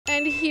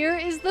And here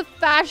is the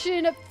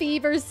fashion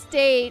fever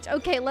stage.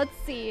 Okay, let's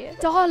see.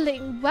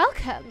 Darling,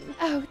 welcome.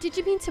 Oh, did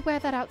you mean to wear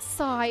that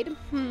outside?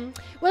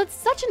 Well, it's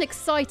such an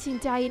exciting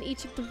day in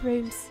each of the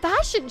rooms.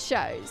 Fashion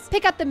shows.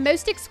 Pick out the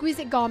most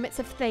exquisite garments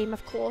of theme,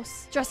 of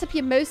course. Dress up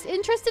your most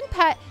interesting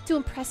pet to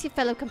impress your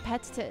fellow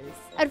competitors.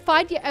 And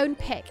find your own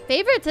pick.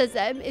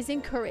 Favoritism is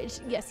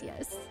encouraged. Yes,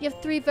 yes. You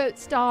have 3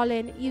 votes,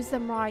 darling. Use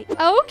them right.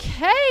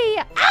 Okay.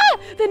 Ah!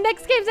 The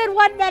next game's in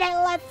 1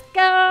 minute. Let's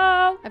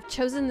go. I've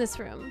chosen this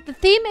room. The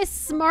theme is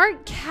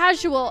smart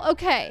casual.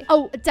 Okay.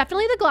 Oh,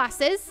 definitely the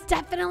glasses.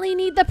 Definitely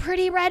need the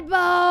pretty red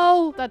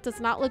bow. That does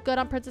not look good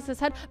on Princess's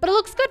head, but it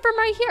looks good from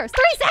right here. 3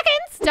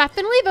 seconds.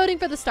 Definitely voting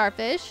for the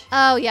starfish.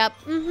 Oh, yep.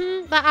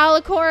 The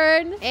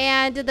alicorn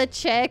and the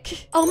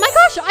chick. Oh my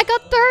gosh, I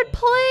got 3rd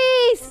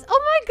place.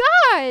 Oh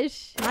my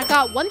gosh. I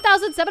got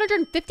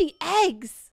 1,750 eggs.